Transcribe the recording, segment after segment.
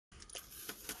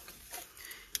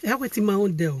I wait in my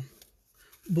own deal.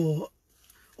 But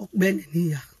Ben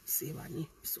here save money.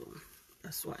 So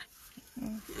that's why.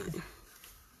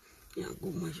 Yeah,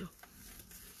 go measure.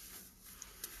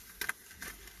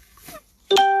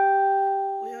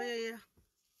 Oh, yeah.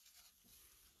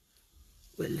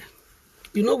 Well,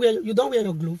 you know where you don't wear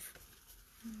your glove.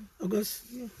 August,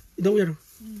 yeah. You don't wear them.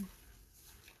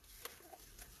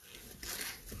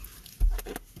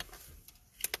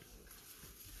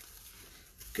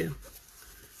 Okay.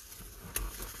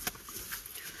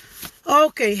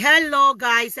 Okay, hello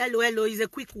guys. Hello. It's a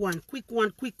quick one.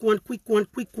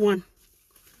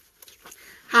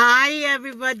 Hi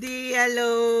everybody.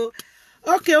 Hello.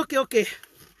 Okay.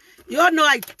 You all know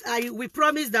we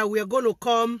promised that we are going to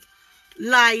come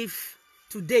live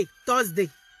today, Thursday.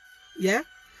 Yeah?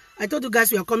 I told you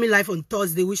guys we are coming live on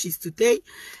Thursday, which is today.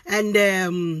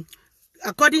 And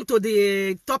according to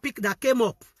the topic that came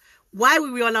up, while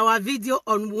we were on our video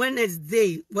on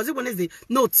Wednesday, was it Wednesday?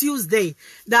 No, Tuesday.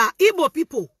 The Igbo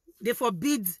people, they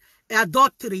forbid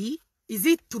adultery. Is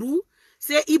it true?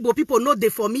 Say Igbo people know they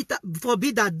forbid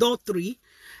adultery.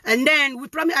 And then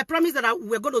I promised that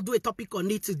we're going to do a topic on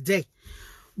it today.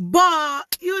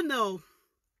 But, you know,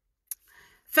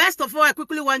 first of all, I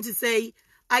quickly want to say,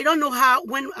 I don't know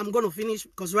when I'm going to finish,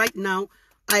 because right now,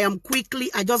 I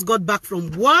just got back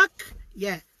from work.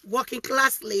 Yeah, working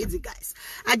class lady, guys.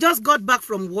 I just got back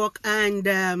from work, and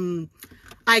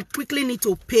I quickly need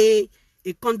to pay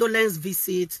a condolence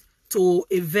visit to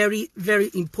a very, very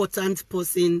important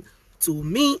person to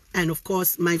me, and of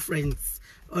course, my friends.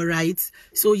 All right.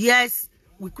 So, yes,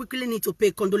 we quickly need to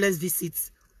pay condolence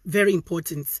visits. Very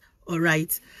important. All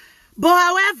right. But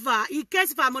however, in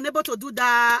case if I'm unable to do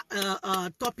that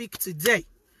topic today,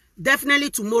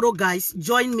 definitely tomorrow, guys,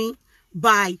 join me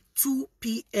by 2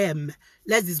 p.m.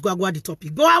 Let's discuss the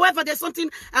topic. But however, there's something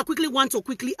I quickly want to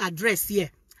address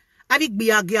here. Eh?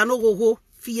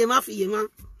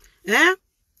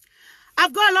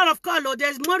 I've got a lot of color.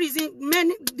 There's more reason.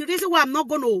 The reason why I'm not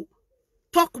going to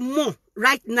talk more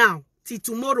right now till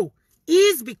tomorrow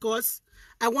is because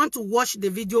I want to watch the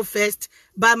video first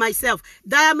by myself.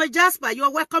 Diamond Jasper,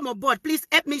 you're welcome aboard. Please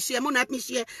help me share. Help me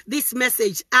share this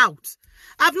message out.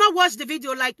 I've not watched the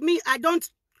video like me. I don't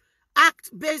act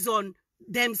based on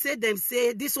them say.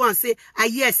 This one say, I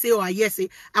yes say or I yes say.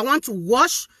 I want to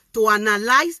watch, to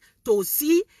analyze, to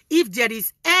see if there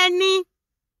is any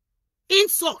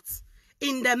insult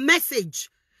in the message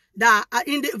that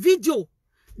in the video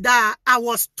that I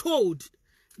was told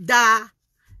that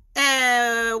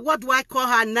what do I call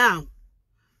her now?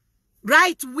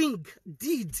 Right wing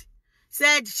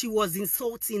said she was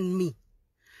insulting me.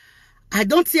 I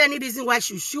don't see any reason why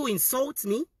she should insult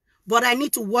me, but I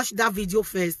need to watch that video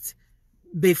first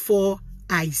before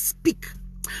I speak.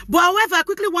 But however, I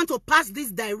quickly want to pass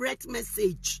this direct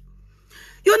message.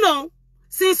 You know,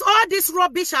 since all this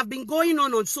rubbish have been going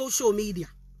on social media,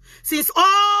 since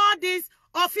all this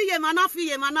I've been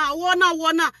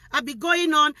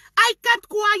going on, I kept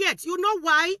quiet. You know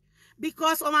why?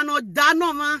 Because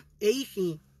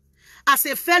as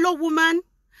a fellow woman,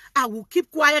 I will keep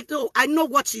quiet. Though I know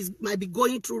what she might be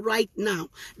going through right now.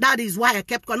 That is why I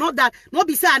kept quiet. Not that, no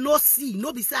be say I no see,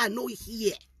 no be say I no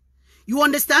hear. You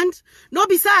understand? No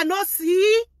be say I no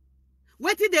see.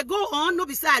 Where did they go on? No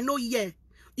be say I no hear.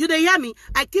 You dey hear me?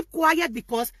 I keep quiet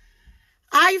because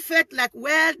I felt like,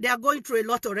 well, they are going through a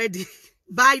lot already.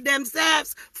 By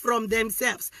themselves, from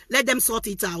themselves. Let them sort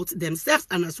it out themselves.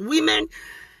 And as women,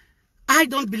 I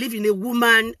don't believe in a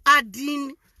woman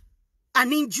adding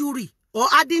an injury or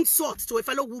adding salt to a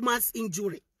fellow woman's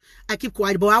injury. I keep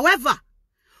quiet. But however,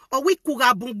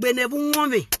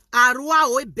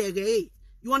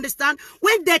 you understand?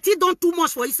 When dirty don't too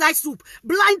much for inside soup,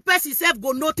 blind person self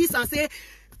go notice and say,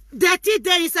 dirty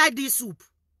there inside this soup.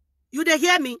 You dey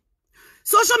hear me?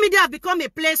 Social media have become a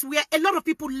place where a lot of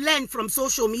people learn from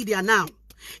social media now.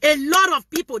 A lot of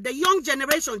people, the young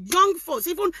generation, young folks,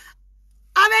 even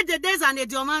the days and the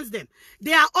demands them,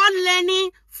 they are all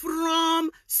learning from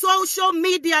social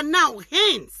media now.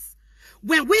 Hence,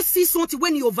 when we see something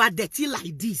when you over dirty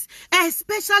like this,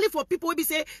 especially for people we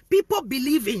say people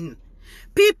believe in,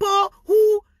 people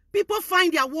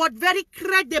find their word very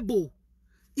credible,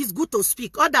 it's good to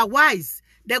speak. Otherwise,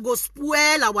 they go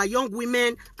spoil our young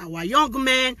women, our young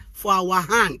men for our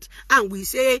hand. And we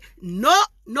say, no.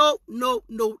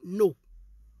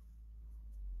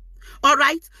 All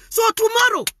right? So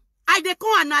tomorrow, I dey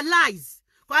come analyze.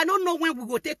 I don't know when we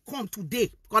go take come today.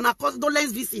 Gonna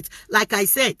condolence visit. Like I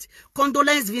said,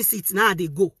 condolence visit now they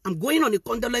go. I'm going on a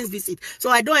condolence visit. So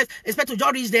I don't expect to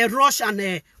just reach the rush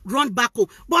and run back home.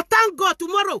 But thank God,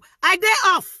 tomorrow, I day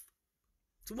off.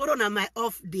 Tomorrow na my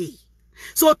off day.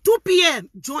 So 2 p.m.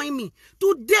 join me.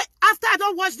 Today, after I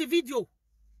don't watch the video.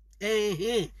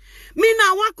 Me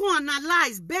now want to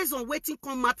analyze based on waiting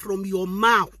come out from your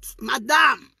mouth.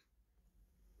 Madam.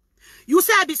 You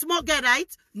say I be small girl, right?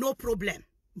 No problem.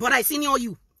 But I senior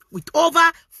you with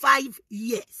over 5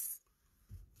 years.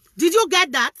 Did you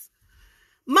get that?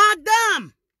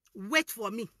 Madam, wait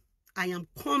for me. I am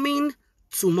coming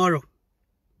tomorrow.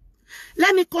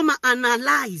 Let me come and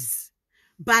analyze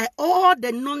by all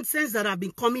the nonsense that have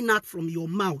been coming out from your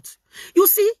mouth. You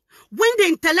see, when the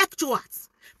intellectuals,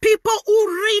 people who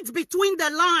read between the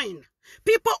line,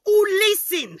 people who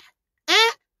listen,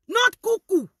 not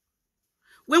cuckoo,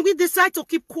 when we decide to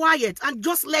keep quiet and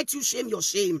just let you shame your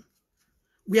shame,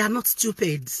 we are not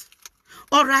stupid.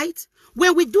 All right?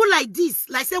 When we do like this,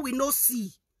 like say we no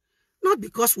see, not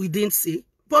because we didn't see,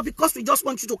 but because we just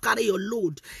want you to carry your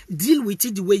load, deal with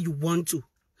it the way you want to.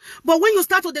 But when you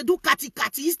start to do kati,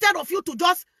 instead of you to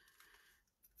just,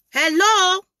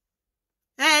 hello,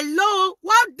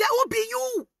 what there will be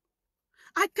you?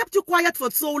 I kept you quiet for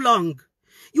so long.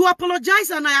 You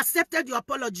apologized and I accepted your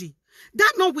apology.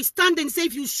 That notwithstanding, say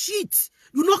if you shit,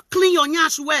 you not clean your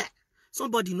nyash where,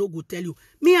 somebody no go tell you.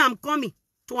 Me, I'm coming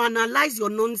to analyze your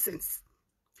nonsense.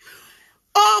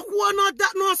 Oh, who not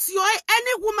that no see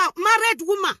any woman, married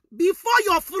woman, before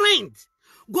your friend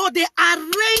go they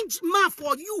arrange man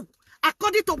for you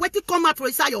according to what it come out from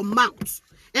inside your mouth.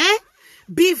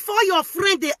 Before your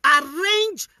friend they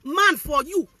arrange man for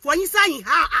you for inside in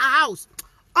her house.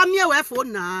 For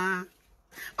na.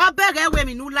 I beg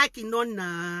women who like it no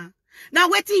na. Now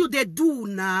what you they do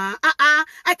na?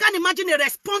 I can't imagine a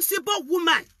responsible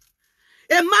woman,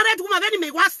 a married woman. When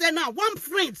me was say now one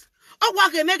friend. Oh,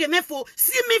 what me for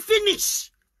see me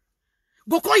finish.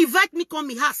 Go come invite me come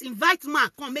me house. Invite man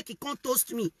come make it come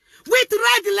toast me with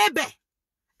red label.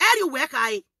 Everywhere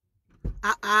I.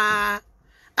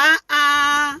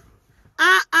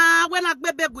 When I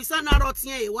bebe guisana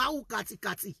rotien wow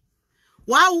kati.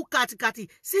 Wow, Kati.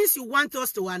 Since you want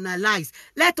us to analyze,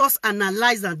 let us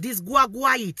analyze and this gua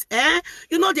it.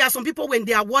 You know, there are some people when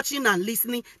they are watching and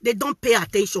listening, they don't pay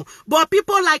attention. But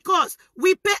people like us,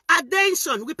 we pay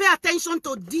attention. We pay attention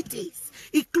to details,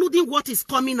 including what is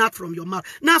coming out from your mouth.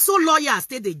 Now, so lawyers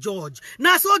stay the judge.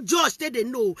 Now, so judge stay the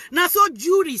know. Now, so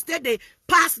jury stay they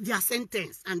pass their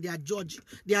sentence and they are judge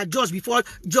before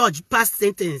judge pass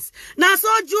sentence. Now, so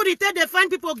jury stay they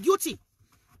find people guilty.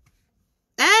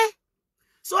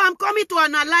 So I'm coming to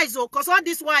analyze, because all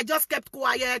this while I just kept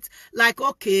quiet, like,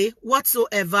 okay,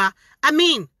 whatsoever. I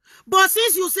mean, but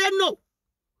since you say no,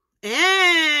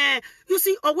 you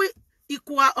see,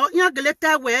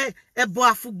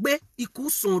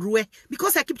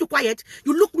 because I keep you quiet,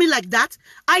 you look me like that.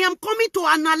 I am coming to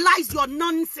analyze your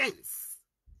nonsense.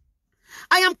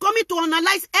 I am coming to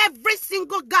analyze every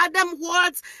single goddamn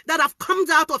words that have come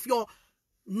out of your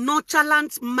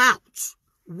nonchalant mouth.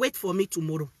 Wait for me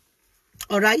tomorrow.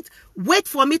 All right? Wait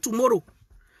for me tomorrow.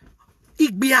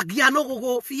 Ping-pong.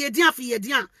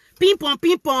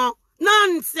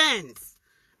 Nonsense.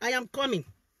 I am coming.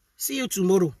 See you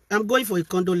tomorrow. I'm going for a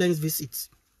condolence visit.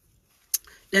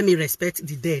 Let me respect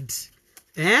the dead.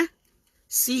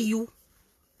 See you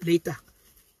later.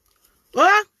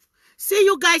 Oh, see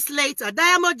you guys later.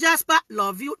 Diamond Jasper,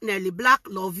 love you. Nelly Black,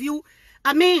 love you.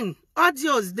 I mean,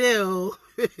 audio's there.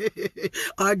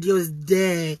 Audio's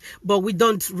there. But we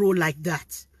don't roll like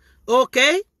that.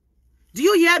 Okay? Do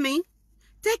you hear me?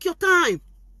 Take your time.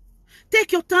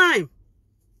 Take your time.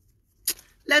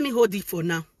 Let me hold it for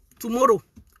now. Tomorrow,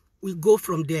 we go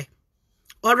from there.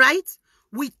 All right?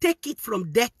 We take it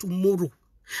from there tomorrow.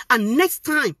 And next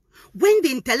time, when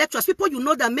the intellectuals, people you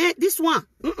know that, man, this one,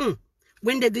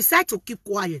 when they decide to keep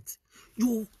quiet,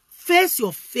 you face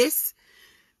your face,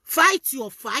 fight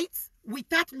your fight,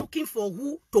 without looking for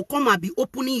who to come and be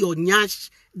opening your nyash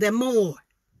the more.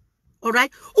 All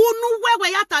right? Who know where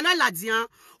we are tana ladian?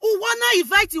 Who wanna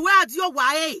invite you where your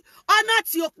way? Or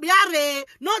not your biare,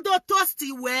 not the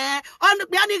toasty where, on the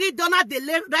biani donna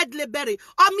the red liberry,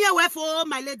 or me away for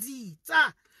my lady.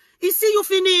 He see you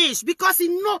finish because he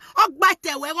know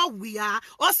where we are,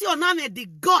 or see your name the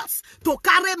gods to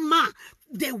carry man.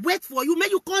 They wait for you, man,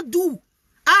 you can't do.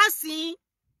 I see.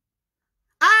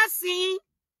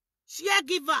 Share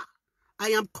giver,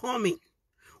 I am coming.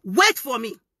 Wait for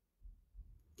me.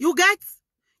 You get?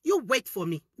 You wait for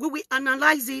me. We will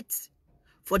analyze it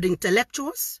for the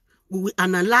intellectuals. We will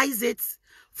analyze it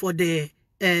for the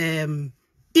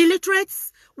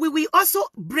illiterates. We will also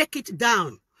break it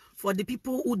down for the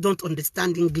people who don't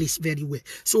understand English very well.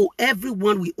 So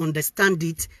everyone will understand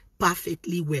it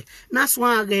perfectly well.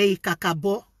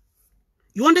 Kakabo.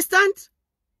 You understand?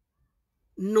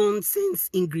 Nonsense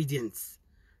ingredients.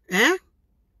 Eh?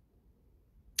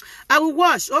 I will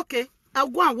wash. Okay. I'll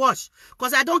go and wash.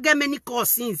 Because I don't get many calls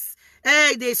since.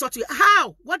 Hey, they insult you.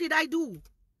 How? What did I do?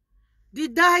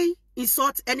 Did I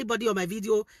insult anybody on my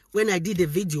video when I did the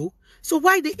video? So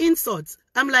why the insults?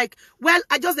 I'm like, well,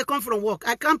 I just come from work.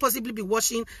 I can't possibly be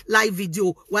watching live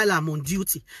video while I'm on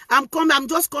duty. I'm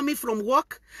just coming from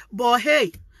work. But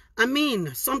hey, I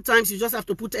mean, sometimes you just have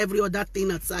to put every other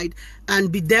thing aside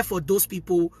and be there for those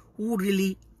people who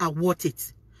really are worth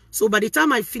it. So by the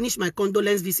time I finish my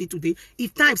condolence visit today,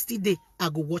 if time still there, I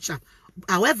go watch them.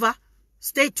 However,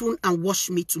 stay tuned and watch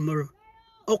me tomorrow.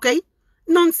 Okay?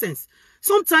 Nonsense.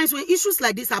 Sometimes when issues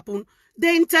like this happen,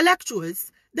 the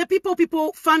intellectuals, the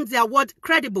people find their word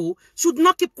credible, should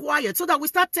not keep quiet so that we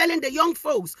start telling the young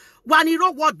folks, wani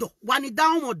ro wodo, wani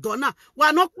down wodona,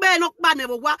 wanokbe nokba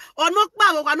never wa, or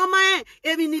nokba wanoma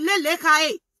emi ni lele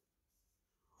kae.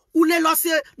 Ule lo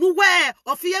se nuwe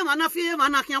ofie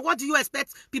mana what do you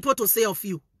expect people to say of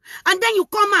you? And then you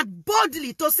come out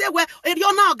boldly to say, well,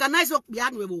 you're not organized.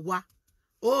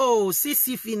 Oh,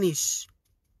 see finish.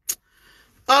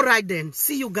 All right then.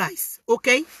 See you guys.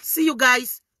 Okay? See you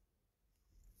guys.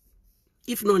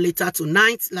 If not later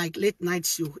tonight, like late night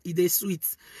show, it is sweet.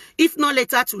 If not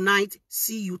later tonight,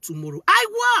 see you tomorrow. I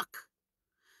work.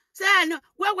 Say,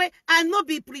 wait, I'll not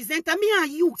be presenter. Me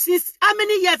and you, since how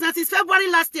many years now? Since February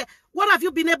last year. What have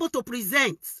you been able to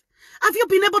present? Have you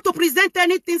been able to present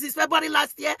anything since February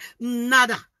last year?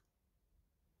 Nada.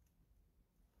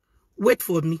 Wait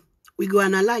for me. We go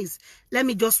analyze. Let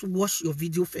me just watch your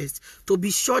video first to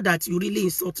be sure that you really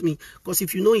insult me. Because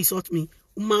if you know insult me,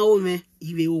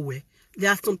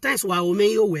 there are sometimes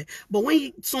where but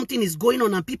when something is going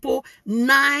on and people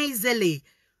nicely,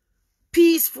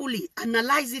 peacefully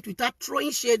analyze it without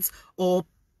throwing shades or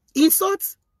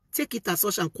insults, take it as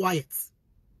such and quiet.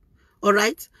 All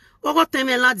right?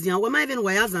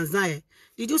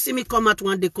 Did you see me come out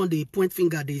one day, come the point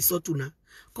finger, they insult you now?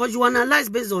 Because you analyze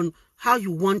based on how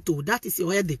you want to. That is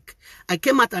your headache. I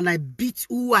came out and I beat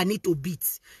who I need to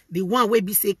beat. The one where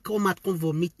be say, come out, come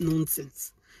vomit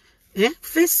nonsense. Eh?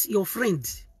 Face your friend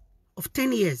of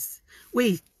 10 years.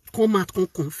 Where come out, come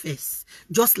confess.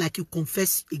 Just like you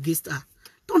confess against her.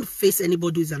 Don't face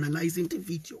anybody who is analyzing the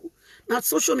video. Now,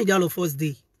 social media all of us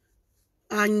day.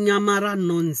 Anyamara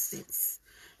nonsense.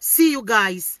 See you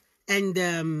guys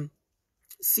and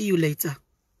see you later.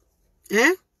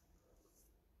 Eh?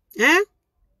 Eh?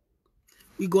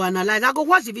 We go analyze. I go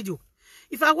watch the video.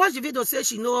 If I watch the video, say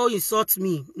she no insult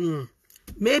me,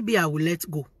 maybe I will let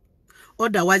go.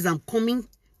 Otherwise, I'm coming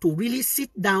to really sit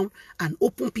down and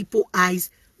open people's eyes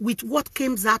with what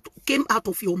came out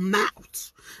of your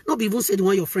mouth. Not be even say the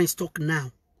one your friends talk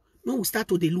now. No, we start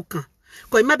to the look.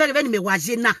 Because remember when me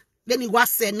wajena, then he was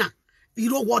say na, you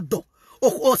know what do.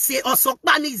 Oh, say, or so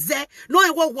ze,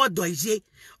 no, what do je.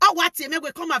 Oh, what me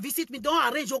will come and visit me,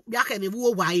 don't arrange me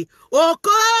why.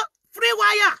 Okay, free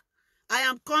wire. I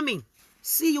am coming.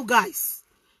 See you guys.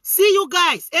 See you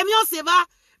guys. Emio Seva,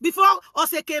 before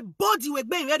Oseke body we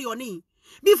been ready on him.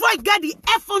 Before I get the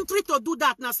effrontery to do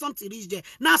that, now something reach there.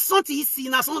 Now something he see,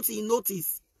 now something he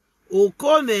notice. Oh,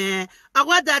 come here. I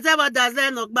want that ever does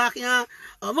then knock back here.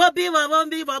 I won't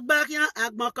be back here.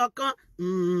 Agmakaka.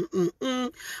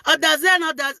 Or does then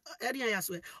or does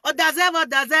or does ever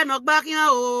does then knock back here?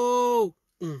 Oh.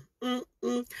 I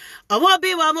won't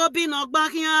be knock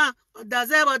back here. Or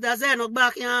does ever does then knock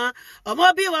back here? I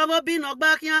won't be knock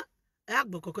back here.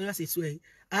 Agmakaka is way.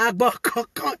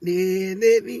 Agmakaka.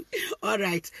 All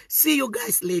right. See you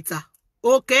guys later.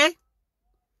 Okay?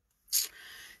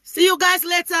 See you guys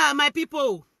later, my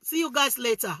people. See you guys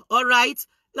later. All right.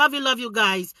 Love you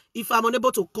guys. If I'm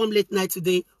unable to come late night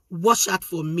today, watch out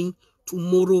for me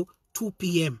tomorrow, 2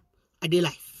 p.m. I day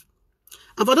live.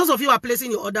 And for those of you who are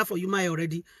placing your order for Yumai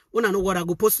already, want to know what I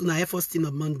go post on our first thing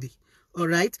on Monday. All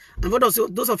right. And for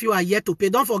those of you who are yet to pay,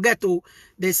 don't forget to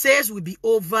the sales will be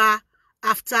over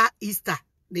after Easter.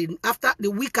 The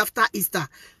week after Easter.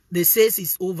 The sales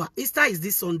is over. Easter is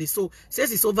this Sunday, so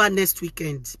sales is over next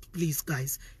weekend. Please,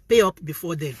 guys, pay up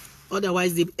before then.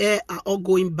 Otherwise, the air are all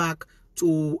going back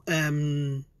to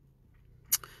the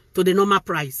normal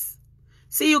price.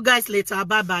 See you guys later.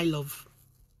 Bye, love.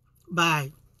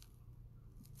 Bye.